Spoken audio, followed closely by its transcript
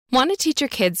Want to teach your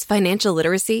kids financial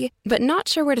literacy, but not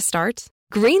sure where to start?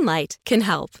 Greenlight can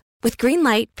help. With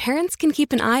Greenlight, parents can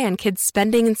keep an eye on kids'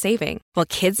 spending and saving, while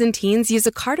kids and teens use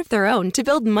a card of their own to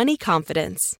build money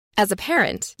confidence. As a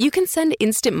parent, you can send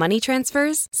instant money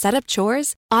transfers, set up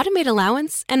chores, automate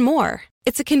allowance, and more.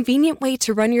 It's a convenient way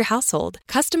to run your household,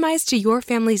 customized to your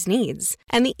family's needs,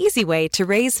 and the easy way to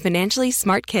raise financially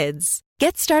smart kids.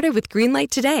 Get started with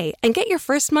Greenlight today and get your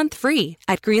first month free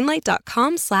at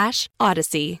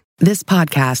greenlight.com/Odyssey. This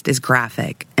podcast is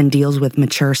graphic and deals with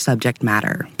mature subject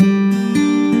matter.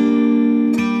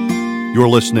 You're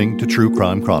listening to True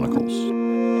Crime Chronicles.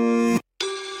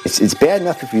 It's bad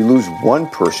enough if you lose one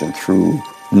person through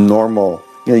normal,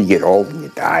 you get old and you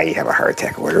die, you have a heart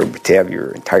attack or whatever, but to have your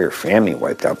entire family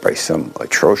wiped out by some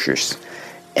atrocious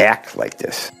act like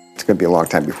this, it's going to be a long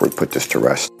time before we put this to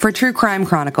rest. For True Crime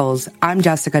Chronicles, I'm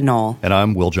Jessica Knoll. And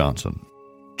I'm Will Johnson.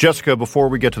 Jessica, before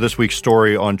we get to this week's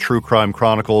story on True Crime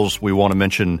Chronicles, we want to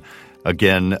mention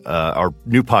again our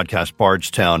new podcast,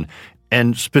 Bardstown.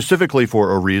 And specifically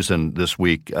for a reason this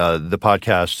week, the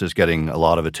podcast is getting a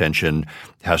lot of attention.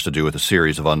 It has to do with a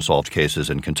series of unsolved cases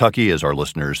in Kentucky, as our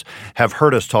listeners have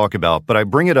heard us talk about. But I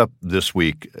bring it up this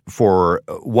week for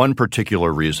one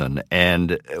particular reason.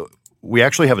 And we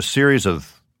actually have a series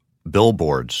of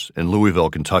billboards in Louisville,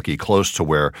 Kentucky, close to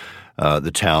where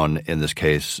the town in this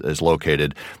case is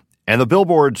located. And the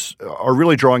billboards are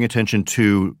really drawing attention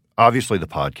to obviously the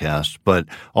podcast, but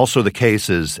also the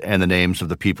cases and the names of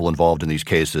the people involved in these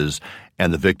cases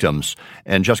and the victims.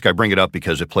 And Jessica, I bring it up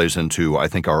because it plays into, I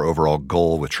think, our overall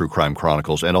goal with True Crime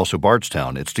Chronicles and also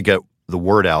Bardstown. It's to get the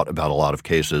word out about a lot of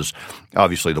cases,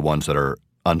 obviously the ones that are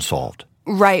unsolved.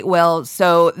 Right, Will.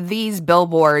 So these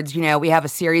billboards, we have a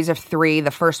series of 3. The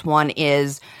first one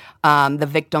is the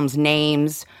victims'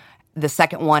 names. The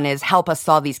second one is help us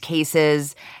solve these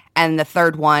cases. And the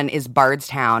third one is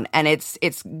Bardstown. And it's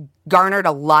garnered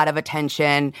a lot of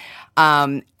attention.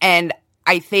 And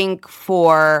I think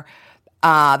for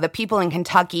the people in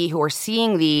Kentucky who are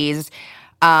seeing these,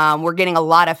 we're getting a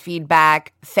lot of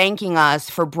feedback thanking us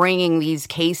for bringing these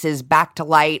cases back to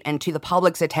light and to the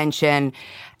public's attention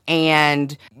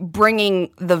and bringing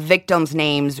the victims'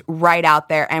 names right out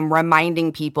there and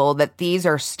reminding people that these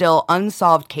are still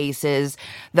unsolved cases.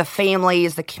 The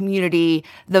families, the community,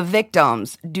 the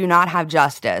victims do not have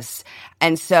justice.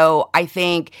 And so I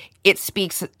think it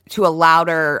speaks to a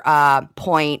louder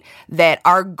point that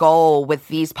our goal with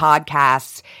these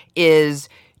podcasts is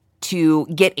to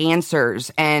get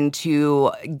answers and to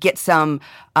get some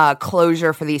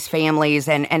closure for these families.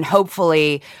 And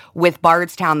hopefully with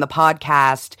Bardstown, the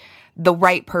podcast, the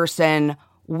right person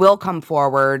will come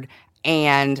forward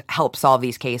and help solve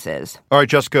these cases. All right,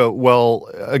 Jessica. Well,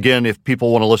 again, if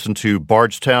people want to listen to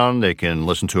Bardstown, they can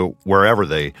listen to it wherever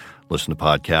they listen to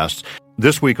podcasts.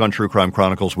 This week on True Crime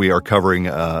Chronicles, we are covering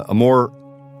a more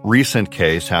recent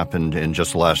case, happened in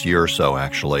just the last year or so,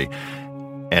 actually.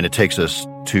 And it takes us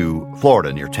to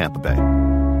Florida near Tampa Bay.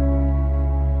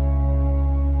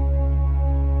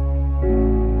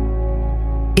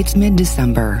 It's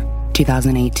mid-December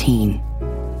 2018.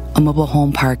 A mobile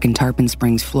home park in Tarpon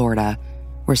Springs, Florida,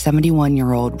 where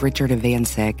 71-year-old Richard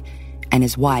Ivancic and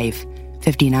his wife,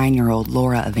 59-year-old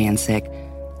Laura Ivancic,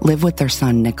 live with their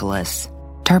son Nicholas.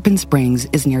 Tarpon Springs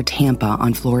is near Tampa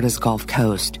on Florida's Gulf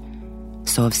Coast.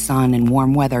 So if sun and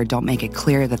warm weather don't make it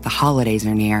clear that the holidays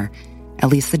are near, at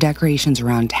least the decorations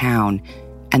around town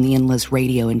and the endless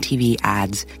radio and TV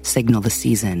ads signal the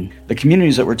season. The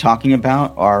communities that we're talking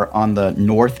about are on the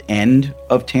north end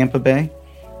of Tampa Bay.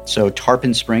 So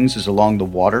Tarpon Springs is along the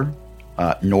water,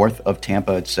 north of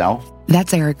Tampa itself.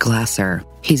 That's Eric Glasser.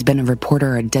 He's been a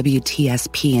reporter at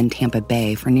WTSP in Tampa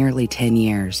Bay for nearly 10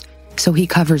 years. So he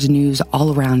covers news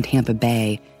all around Tampa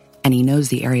Bay, and he knows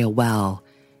the area well.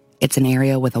 It's an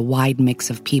area with a wide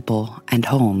mix of people and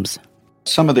homes.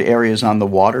 Some of the areas on the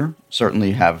water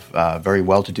certainly have very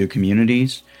well-to-do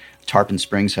communities. Tarpon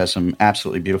Springs has some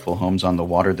absolutely beautiful homes on the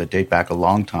water that date back a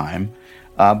long time.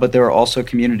 But there are also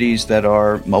communities that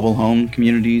are mobile home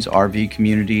communities, RV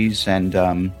communities, and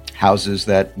houses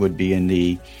that would be in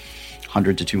the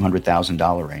 $100,000 to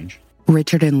 $200,000 range.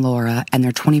 Richard and Laura and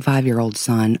their 25-year-old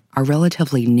son are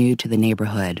relatively new to the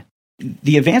neighborhood.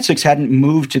 The Ivancics hadn't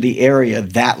moved to the area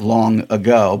that long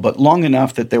ago, but long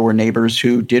enough that there were neighbors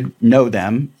who did know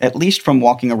them, at least from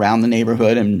walking around the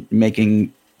neighborhood and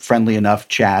making friendly enough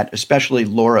chat. Especially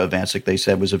Laura Ivancic, they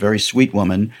said, was a very sweet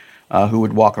woman who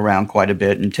would walk around quite a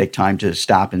bit and take time to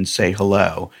stop and say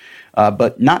hello.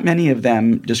 But not many of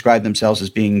them described themselves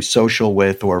as being social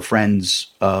with or friends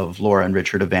of Laura and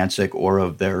Richard Ivancic or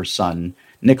of their son,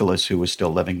 Nicholas, who was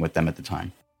still living with them at the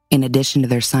time. In addition to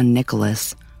their son,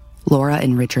 Nicholas, Laura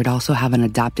and Richard also have an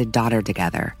adopted daughter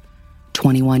together,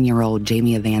 21-year-old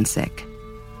Jamie Avancic.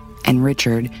 And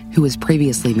Richard, who was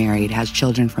previously married, has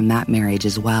children from that marriage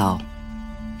as well.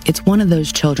 It's one of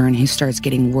those children who starts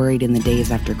getting worried in the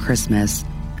days after Christmas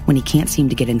when he can't seem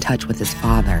to get in touch with his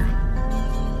father.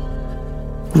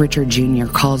 Richard Jr.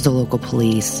 calls the local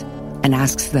police and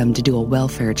asks them to do a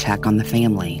welfare check on the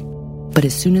family. But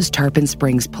as soon as Tarpon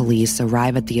Springs police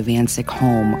arrive at the Avancic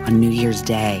home on New Year's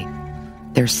Day,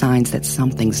 there's signs that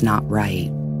something's not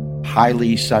right.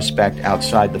 Highly suspect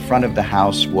outside the front of the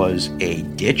house was a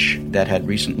ditch that had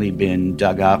recently been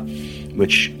dug up,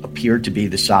 which appeared to be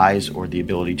the size or the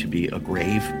ability to be a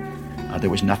grave. There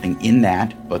was nothing in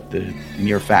that, but the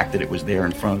mere fact that it was there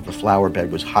in front of the flower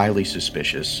bed was highly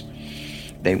suspicious.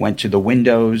 They went to the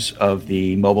windows of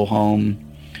the mobile home,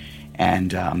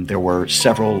 and there were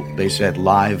several, they said,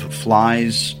 live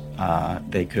flies.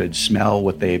 They could smell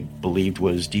what they believed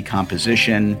was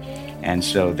decomposition, and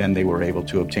so then they were able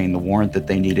to obtain the warrant that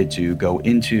they needed to go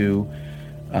into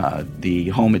the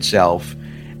home itself.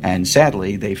 And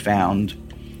sadly, they found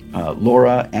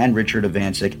Laura and Richard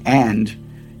Avancic and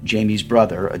Jamie's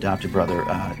brother, adopted brother,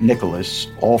 Nicholas,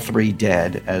 all three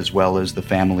dead, as well as the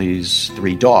family's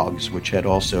 3 dogs, which had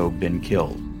also been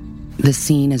killed. The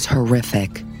scene is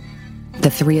horrific.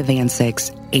 The 3 Avancics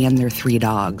and their 3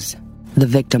 dogs. The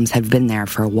victims have been there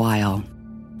for a while.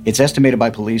 It's estimated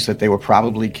by police that they were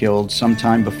probably killed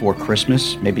sometime before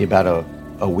Christmas, maybe about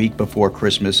a week before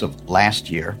Christmas of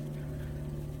last year.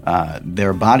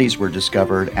 Their bodies were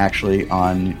discovered actually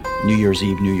on New Year's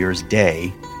Eve, New Year's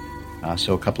Day,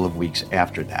 so a couple of weeks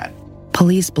after that.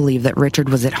 Police believe that Richard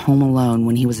was at home alone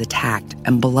when he was attacked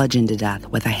and bludgeoned to death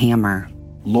with a hammer.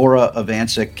 Laura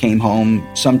Avancic came home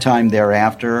sometime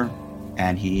thereafter,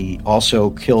 and he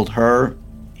also killed her,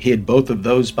 hid both of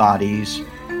those bodies,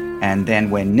 and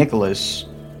then when Nicholas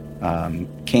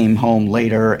came home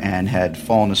later and had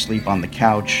fallen asleep on the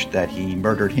couch, that he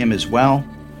murdered him as well,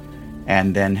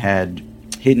 and then had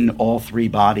hidden all 3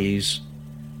 bodies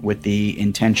with the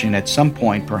intention at some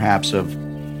point perhaps of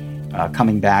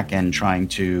coming back and trying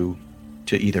to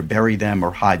either bury them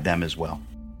or hide them as well.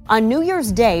 On New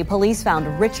Year's Day, police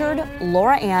found Richard,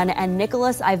 Laura Ann, and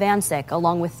Nicholas Avancic,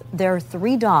 along with their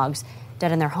 3 dogs,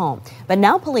 dead in their home. But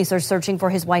now police are searching for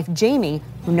his wife, Jamie,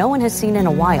 who no one has seen in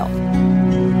a while.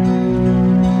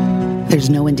 There's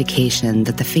no indication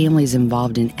that the family's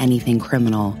involved in anything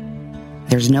criminal.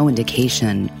 There's no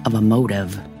indication of a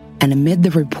motive. And amid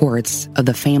the reports of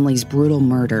the family's brutal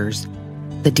murders,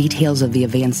 the details of the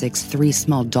Avancic's 3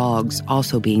 small dogs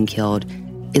also being killed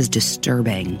is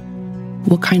disturbing.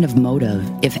 What kind of motive,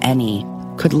 if any,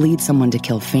 could lead someone to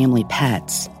kill family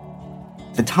pets?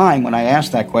 At the time, when I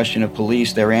asked that question of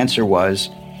police, their answer was,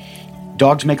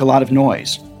 dogs make a lot of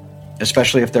noise,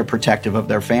 especially if they're protective of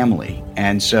their family.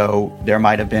 And so there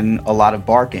might have been a lot of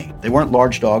barking. They weren't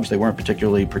large dogs. They weren't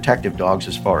particularly protective dogs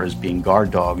as far as being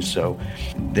guard dogs. So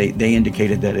they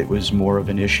indicated that it was more of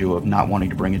an issue of not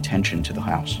wanting to bring attention to the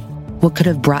house. What could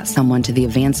have brought someone to the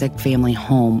Avancic family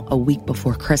home a week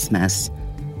before Christmas?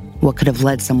 What could have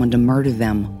led someone to murder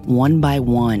them one by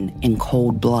one in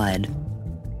cold blood?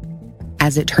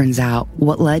 As it turns out,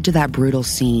 what led to that brutal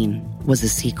scene was a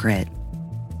secret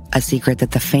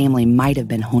that the family might have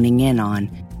been honing in on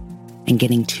and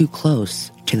getting too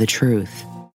close to the truth.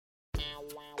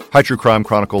 Hi, True Crime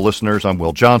Chronicle listeners. I'm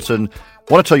Will Johnson.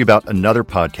 I want to tell you about another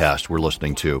podcast we're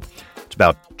listening to. It's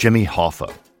about Jimmy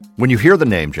Hoffa. When you hear the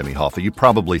name Jimmy Hoffa, you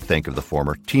probably think of the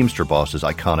former Teamster boss's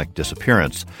iconic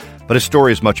disappearance. But his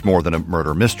story is much more than a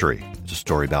murder mystery. It's a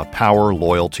story about power,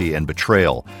 loyalty, and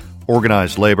betrayal,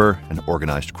 organized labor, and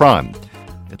organized crime.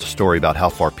 It's a story about how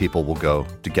far people will go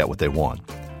to get what they want.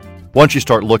 Once you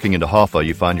start looking into Hoffa,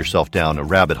 you find yourself down a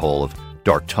rabbit hole of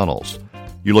dark tunnels.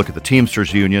 You look at the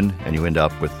Teamsters Union, and you end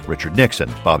up with Richard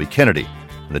Nixon, Bobby Kennedy,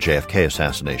 and the JFK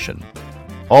assassination.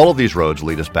 All of these roads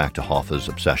lead us back to Hoffa's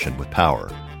obsession with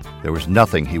power. There was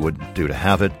nothing he wouldn't do to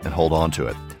have it and hold on to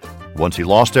it. Once he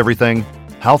lost everything,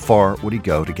 how far would he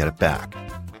go to get it back?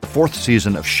 The 4th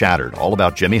season of Shattered, all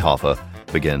about Jimmy Hoffa,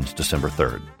 begins December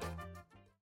 3rd.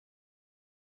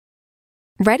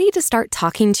 Ready to start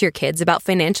talking to your kids about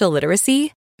financial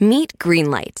literacy? Meet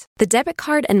Greenlight, the debit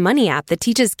card and money app that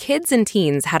teaches kids and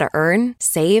teens how to earn,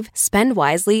 save, spend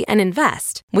wisely, and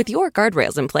invest with your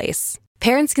guardrails in place.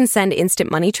 Parents can send instant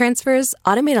money transfers,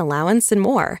 automate allowance, and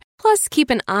more. Plus,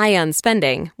 keep an eye on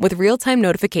spending with real-time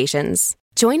notifications.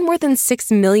 Join more than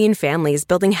 6 million families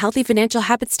building healthy financial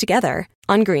habits together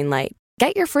on Greenlight.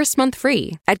 Get your first month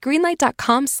free at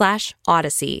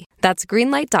greenlight.com/Odyssey. That's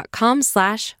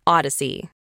greenlight.com/Odyssey.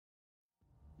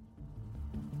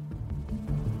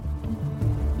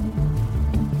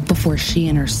 Before she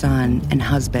and her son and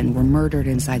husband were murdered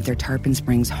inside their Tarpon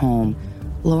Springs home,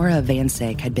 Laura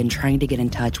Ivancic had been trying to get in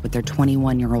touch with their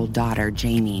 21-year-old daughter,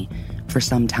 Jamie, for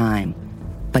some time,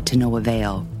 but to no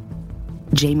avail.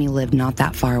 Jamie lived not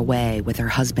that far away with her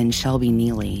husband, Shelby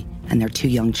Neely, and their 2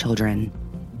 young children.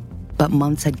 But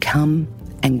months had come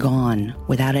and gone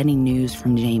without any news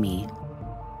from Jamie.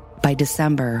 By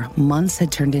December, months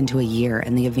had turned into a year,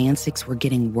 and the Ivancics were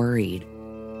getting worried.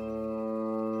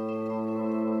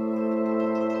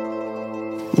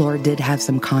 Laura did have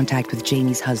some contact with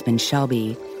Jamie's husband,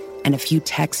 Shelby, and a few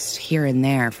texts here and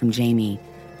there from Jamie,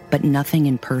 but nothing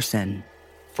in person.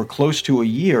 For close to a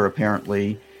year,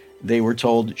 apparently, they were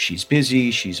told she's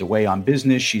busy, she's away on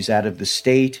business, she's out of the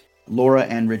state. Laura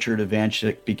and Richard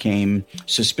Ivancic became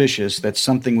suspicious that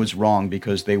something was wrong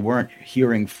because they weren't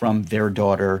hearing from their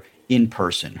daughter in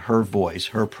person, her voice,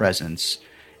 her presence.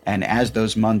 And as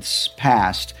those months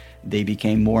passed, they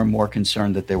became more and more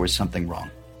concerned that there was something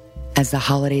wrong. As the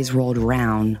holidays rolled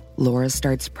around, Laura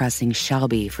starts pressing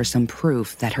Shelby for some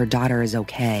proof that her daughter is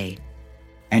okay.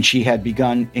 And she had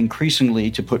begun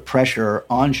increasingly to put pressure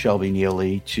on Shelby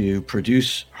Neely to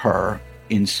produce her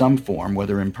in some form,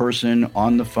 whether in person,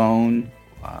 on the phone,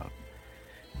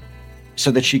 so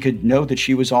that she could know that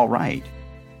she was all right.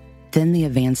 Then the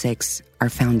Ivancics are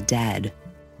found dead,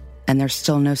 and there's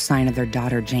still no sign of their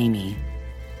daughter, Jamie.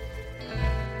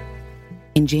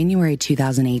 In January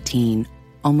 2018,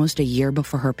 almost a year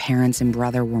before her parents and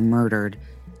brother were murdered,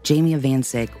 Jamie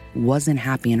Ivancic wasn't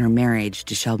happy in her marriage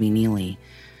to Shelby Neely.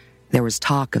 There was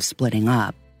talk of splitting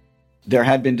up. There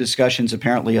had been discussions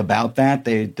apparently about that.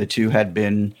 The two had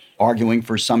been arguing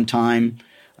for some time.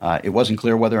 It wasn't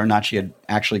clear whether or not she had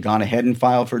actually gone ahead and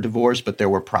filed for divorce, but there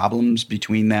were problems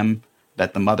between them,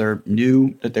 that the mother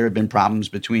knew that there had been problems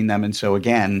between them. And so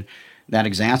again, that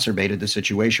exacerbated the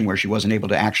situation where she wasn't able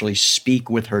to actually speak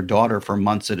with her daughter for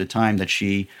months at a time, that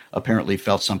she apparently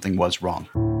felt something was wrong.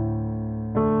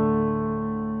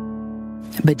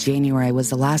 But January was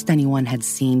the last anyone had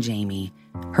seen Jamie.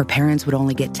 Her parents would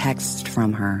only get texts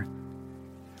from her.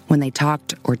 When they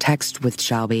talked or texted with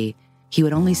Shelby, he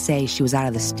would only say she was out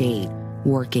of the state,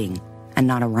 working, and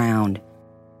not around.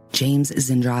 James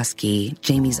Zendrowski,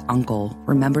 Jamie's uncle,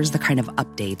 remembers the kind of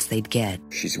updates they'd get.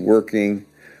 She's working.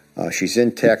 She's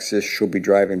in Texas. She'll be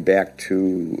driving back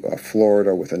to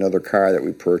Florida with another car that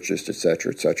we purchased,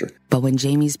 etc., etc. But when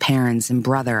Jamie's parents and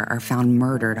brother are found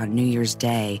murdered on New Year's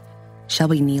Day,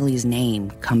 Shelby Neely's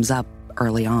name comes up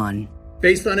early on.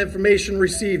 Based on information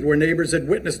received where neighbors had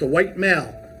witnessed a white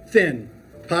male, thin,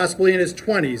 possibly in his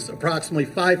 20s, approximately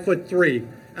 5'3",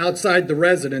 outside the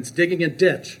residence digging a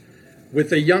ditch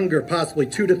with a younger, possibly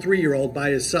 2 to 3-year-old by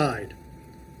his side.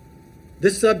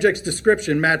 This subject's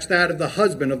description matched that of the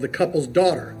husband of the couple's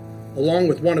daughter, along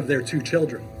with one of their 2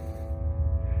 children.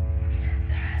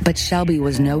 But Shelby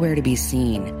was nowhere to be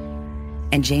seen,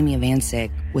 and Jamie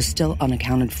Ivancic was still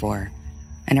unaccounted for,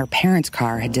 and her parents'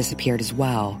 car had disappeared as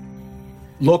well.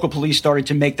 Local police started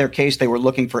to make their case. They were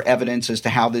looking for evidence as to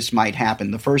how this might happen.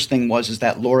 The first thing was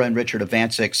that Laura and Richard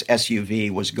Ivancic's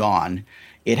SUV was gone.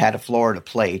 It had a Florida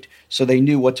plate, so they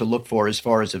knew what to look for as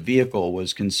far as a vehicle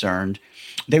was concerned.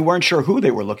 They weren't sure who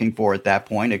they were looking for at that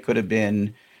point. It could have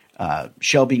been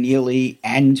Shelby Neely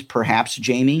and perhaps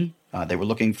Jamie. They were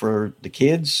looking for the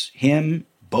kids, him,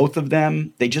 both of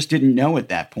them. They just didn't know at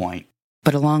that point.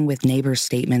 But along with neighbors'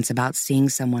 statements about seeing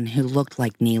someone who looked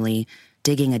like Neely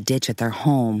digging a ditch at their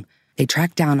home, they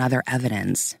tracked down other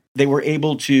evidence. They were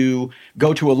able to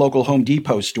go to a local Home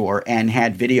Depot store and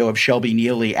had video of Shelby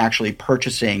Neely actually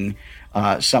purchasing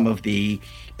some of the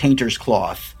painter's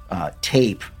cloth,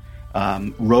 tape,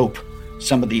 rope,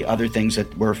 some of the other things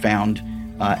that were found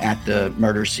at the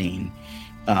murder scene.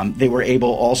 They were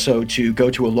able also to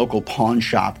go to a local pawn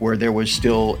shop where there was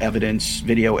still evidence,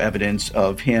 video evidence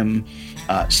of him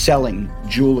selling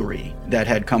jewelry that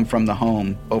had come from the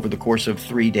home over the course of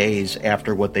 3 days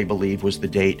after what they believe was the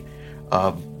date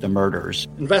of the murders.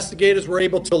 Investigators were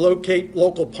able to locate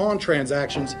local pawn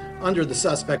transactions under the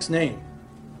suspect's name.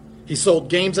 He sold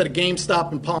games at a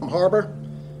GameStop in Palm Harbor,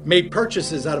 made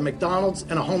purchases at a McDonald's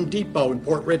and a Home Depot in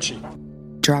Port Richey.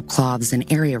 Drop cloths and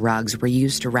area rugs were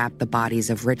used to wrap the bodies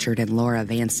of Richard and Laura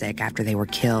Ivancic after they were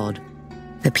killed.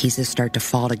 The pieces start to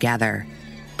fall together,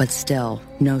 but still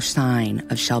no sign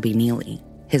of Shelby Neely,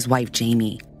 his wife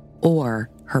Jamie, or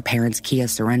her parents Kia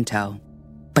Sorrento.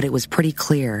 But it was pretty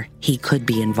clear he could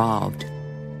be involved.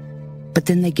 But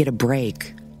then they get a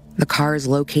break. The car is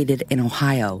located in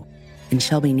Ohio, in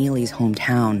Shelby Neely's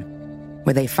hometown,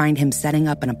 where they find him setting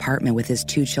up an apartment with his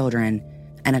 2 children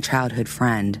and a childhood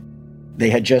friend. They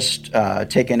had just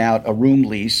taken out a room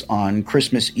lease on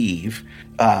Christmas Eve.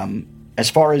 As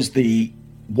far as the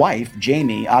wife,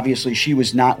 Jamie, obviously she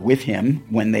was not with him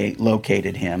when they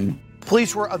located him.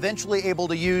 Police were eventually able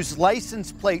to use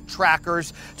license plate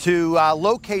trackers to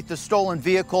locate the stolen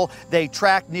vehicle. They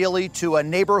tracked Neely to a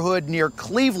neighborhood near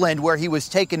Cleveland where he was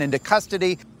taken into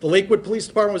custody. The Lakewood Police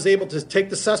Department was able to take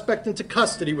the suspect into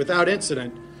custody without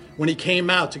incident when he came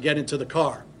out to get into the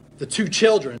car. The two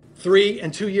children, 3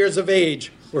 and 2 years of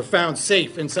age, were found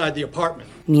safe inside the apartment.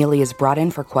 Neely is brought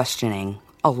in for questioning,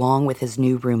 along with his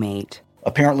new roommate.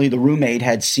 Apparently the roommate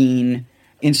had seen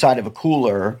inside of a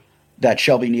cooler that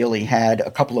Shelby Neely had a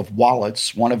couple of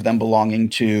wallets, one of them belonging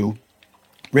to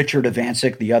Richard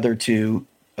Ivancic, the other to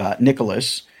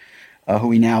Nicholas, who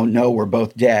we now know were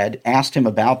both dead. Asked him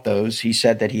about those. He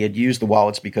said that he had used the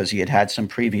wallets because he had had some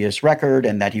previous record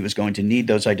and that he was going to need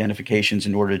those identifications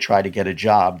in order to try to get a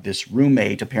job. This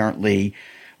roommate, apparently,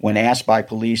 when asked by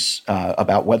police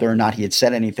about whether or not he had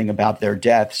said anything about their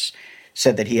deaths,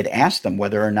 said that he had asked them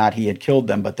whether or not he had killed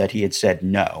them, but that he had said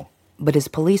no. But as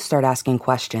police start asking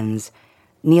questions,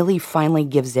 Neely finally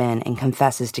gives in and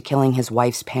confesses to killing his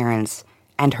wife's parents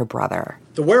and her brother.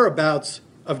 The whereabouts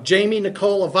of Jamie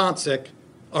Nicole Ivancic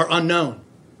are unknown.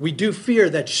 We do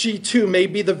fear that she too may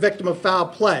be the victim of foul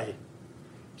play.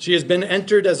 She has been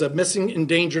entered as a missing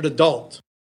endangered adult.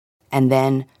 And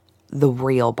then the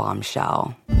real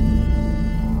bombshell.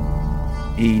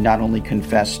 He not only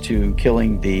confessed to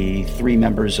killing the 3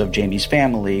 members of Jamie's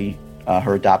family,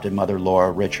 her adopted mother,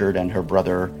 Laura, Richard, and her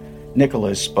brother,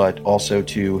 Nicholas, but also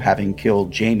to having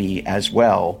killed Jamie as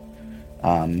well.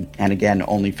 And again,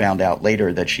 only found out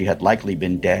later that she had likely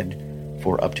been dead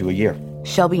for up to a year.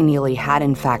 Shelby Neely had,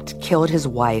 in fact, killed his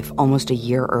wife almost a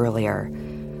year earlier,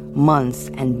 months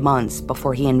and months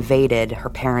before he invaded her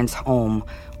parents' home,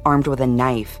 armed with a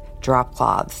knife, drop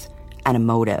cloths, and a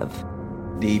motive.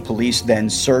 The police then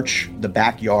search the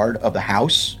backyard of the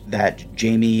house that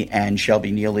Jamie and Shelby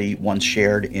Neely once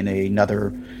shared in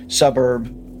another suburb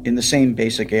in the same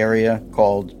basic area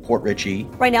called Port Richey.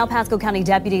 Right now, Pasco County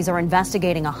deputies are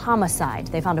investigating a homicide.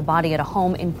 They found a body at a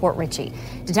home in Port Richey.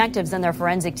 Detectives and their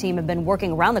forensic team have been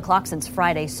working around the clock since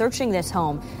Friday, searching this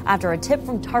home after a tip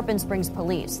from Tarpon Springs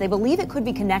police. They believe it could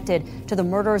be connected to the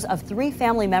murders of 3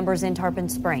 family members in Tarpon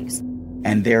Springs.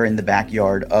 And there in the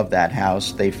backyard of that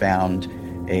house, they found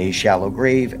a shallow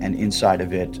grave, and inside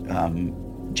of it,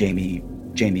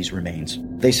 Jamie's remains.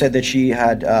 They said that she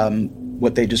had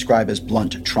what they describe as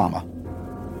blunt trauma.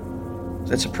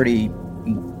 That's a pretty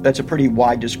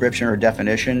wide description or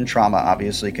definition. Trauma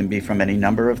obviously can be from any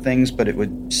number of things, but it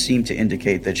would seem to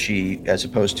indicate that she, as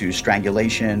opposed to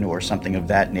strangulation or something of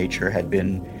that nature, had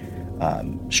been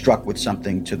struck with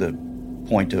something to the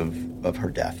point of her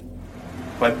death.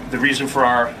 But the reason for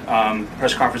our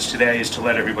press conference today is to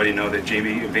let everybody know that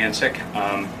Jamie Ivancic,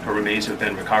 her remains have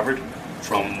been recovered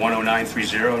from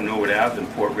 10930 Norwood Ave in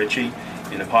Port Richey,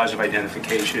 and a positive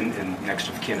identification and next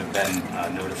of kin have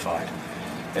been notified.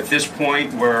 At this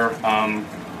point, we're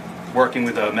working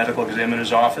with the medical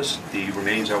examiner's office. The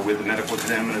remains are with the medical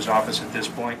examiner's office at this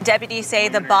point. Deputies say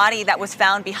the body that was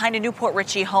found behind a New Port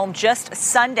Richey home just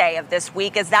Sunday of this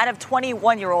week is that of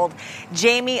 21-year-old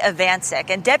Jamie Ivancic.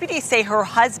 And deputies say her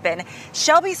husband,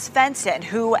 Shelby Svensson,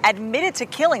 who admitted to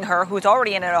killing her, who's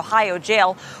already in an Ohio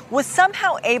jail, was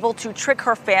somehow able to trick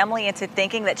her family into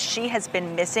thinking that she has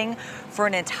been missing for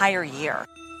an entire year.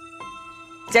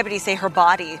 Deputies say her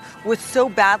body was so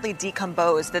badly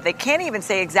decomposed that they can't even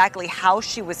say exactly how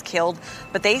she was killed,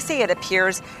 but they say it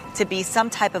appears to be some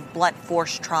type of blunt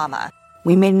force trauma.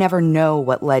 We may never know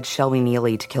what led Shelby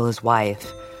Neely to kill his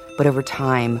wife, but over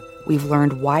time, we've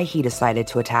learned why he decided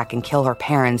to attack and kill her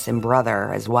parents and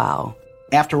brother as well.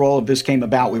 After all of this came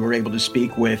about, we were able to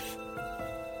speak with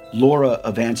Laura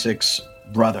Ivancic's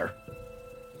brother.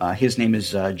 His name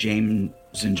is James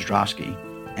Zindrowski,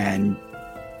 and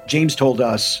James told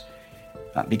us,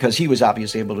 because he was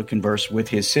obviously able to converse with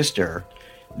his sister,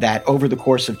 that over the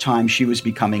course of time she was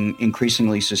becoming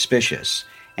increasingly suspicious.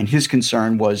 And his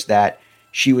concern was that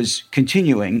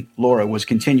Laura was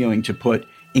continuing to put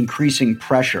increasing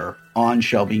pressure on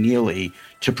Shelby Neely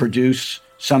to produce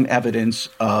some evidence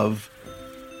of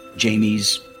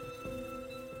Jamie's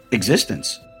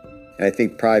existence. And I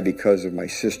think probably because of my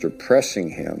sister pressing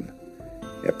him,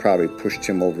 it probably pushed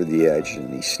him over the edge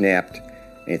and he snapped.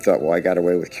 And he thought, well, I got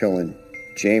away with killing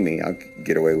Jamie. I'll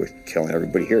get away with killing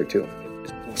everybody here, too.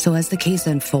 So as the case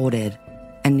unfolded,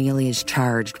 and Neely is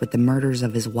charged with the murders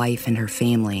of his wife and her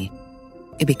family,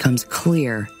 it becomes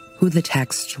clear who the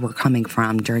texts were coming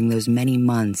from during those many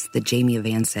months that Jamie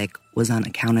Ivancic was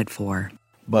unaccounted for.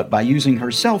 But by using her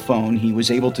cell phone, he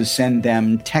was able to send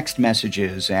them text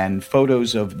messages and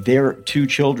photos of their 2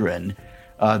 children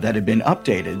that had been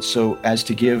updated so as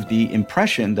to give the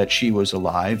impression that she was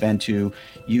alive and to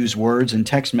use words and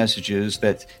text messages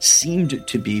that seemed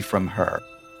to be from her.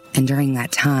 And during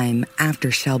that time,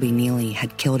 after Shelby Neely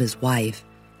had killed his wife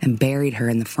and buried her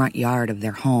in the front yard of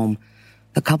their home,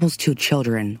 the couple's 2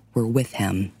 children were with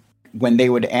him. When they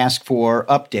would ask for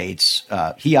updates,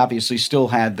 he obviously still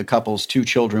had the couple's 2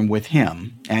 children with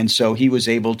him, and so he was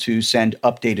able to send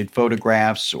updated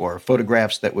photographs or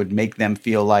photographs that would make them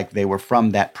feel like they were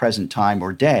from that present time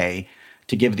or day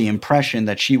to give the impression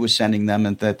that she was sending them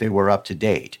and that they were up to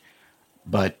date.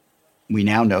 But we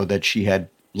now know that she had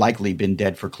likely been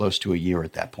dead for close to a year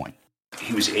at that point.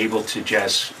 He was able to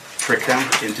just trick them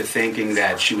into thinking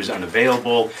that she was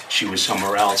unavailable, she was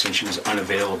somewhere else, and she was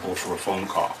unavailable for a phone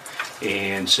call.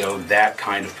 And so that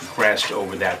kind of progressed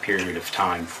over that period of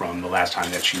time from the last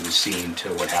time that she was seen to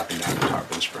what happened down in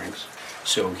Tarpon Springs.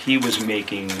 So he was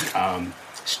making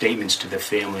statements to the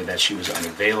family that she was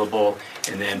unavailable,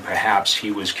 and then perhaps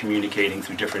he was communicating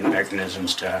through different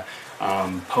mechanisms to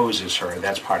pose as her.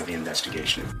 That's part of the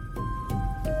investigation.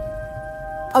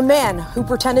 A man who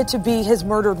pretended to be his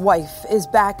murdered wife is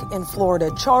back in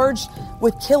Florida, charged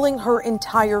with killing her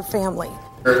entire family.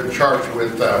 They're charged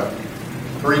with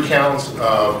 3 counts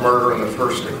of murder in the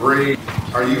first degree.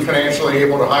 Are you financially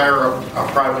able to hire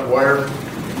a private lawyer?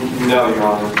 No, Your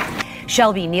Honor.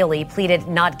 Shelby Neely pleaded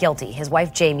not guilty. His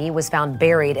wife, Jamie, was found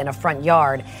buried in a front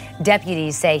yard.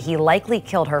 Deputies say he likely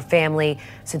killed her family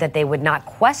so that they would not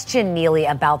question Neely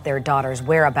about their daughter's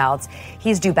whereabouts.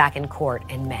 He's due back in court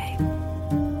in May.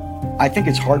 I think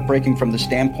it's heartbreaking from the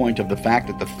standpoint of the fact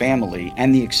that the family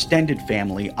and the extended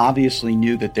family obviously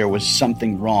knew that there was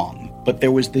something wrong. But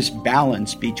there was this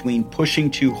balance between pushing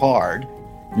too hard,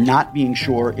 not being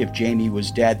sure if Jamie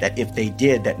was dead, that if they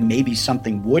did, that maybe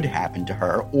something would happen to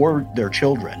her or their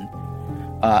children,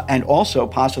 and also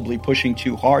possibly pushing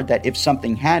too hard that if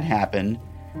something had happened,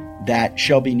 that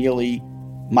Shelby Neely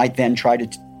might then try to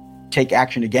take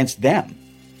action against them.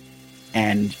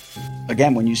 And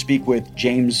again, when you speak with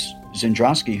James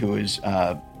Zendrowski, who is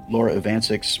Laura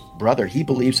Ivansik's brother, he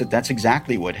believes that that's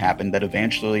exactly what happened, that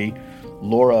eventually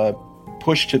Laura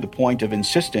pushed to the point of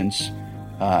insistence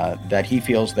that he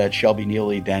feels that Shelby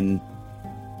Neely then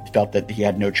felt that he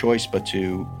had no choice but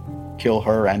to kill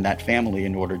her and that family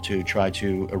in order to try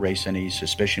to erase any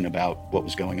suspicion about what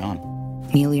was going on.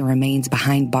 Neely remains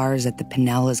behind bars at the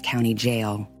Pinellas County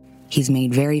Jail. He's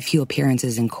made very few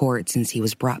appearances in court since he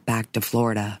was brought back to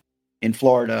Florida. In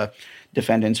Florida,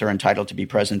 defendants are entitled to be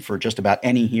present for just about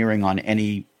any hearing on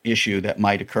any issue that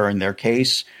might occur in their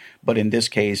case. But in this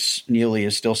case, Neely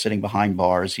is still sitting behind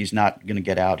bars. He's not going to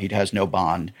get out. He has no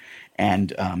bond.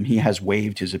 And he has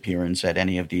waived his appearance at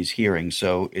any of these hearings.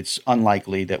 So it's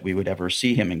unlikely that we would ever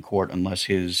see him in court unless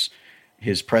his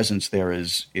presence there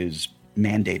is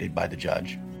mandated by the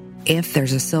judge. If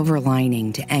there's a silver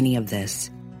lining to any of this,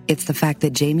 it's the fact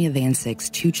that Jamie Ivansik's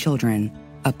 2 children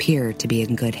appear to be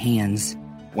in good hands.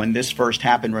 When this first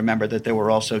happened, remember that there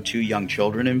were also 2 young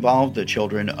children involved, the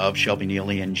children of Shelby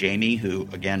Neely and Jamie, who,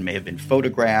 again, may have been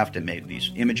photographed and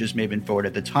these images may have been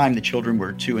forwarded. At the time, the children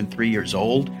were 2 and 3 years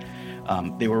old.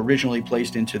 They were originally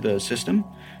placed into the system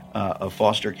of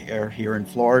foster care here in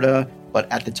Florida,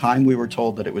 but at the time we were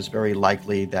told that it was very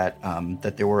likely that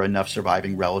there were enough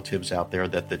surviving relatives out there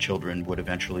that the children would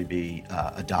eventually be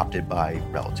adopted by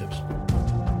relatives.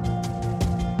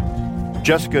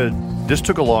 Jessica, this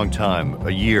took a long time, a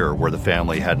year, where the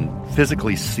family hadn't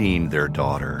physically seen their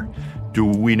daughter. Do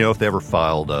we know if they ever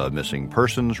filed a missing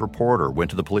persons report or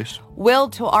went to the police? Will,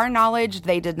 to our knowledge,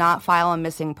 they did not file a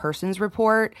missing persons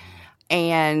report,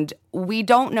 and we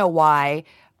don't know why,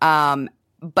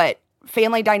 but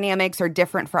family dynamics are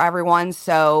different for everyone,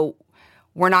 so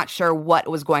we're not sure what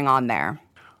was going on there.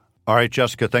 All right,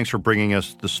 Jessica, thanks for bringing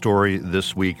us the story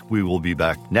this week. We will be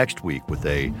back next week with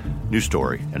a new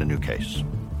story and a new case.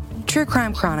 True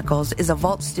Crime Chronicles is a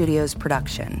Vault Studios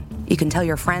production. You can tell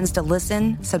your friends to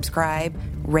listen, subscribe,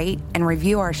 rate, and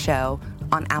review our show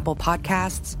on Apple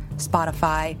Podcasts,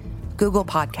 Spotify, Google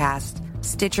Podcasts,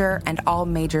 Stitcher, and all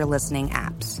major listening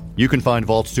apps. You can find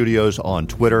Vault Studios on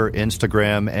Twitter,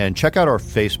 Instagram, and check out our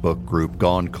Facebook group,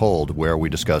 Gone Cold, where we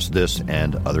discuss this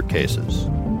and other cases.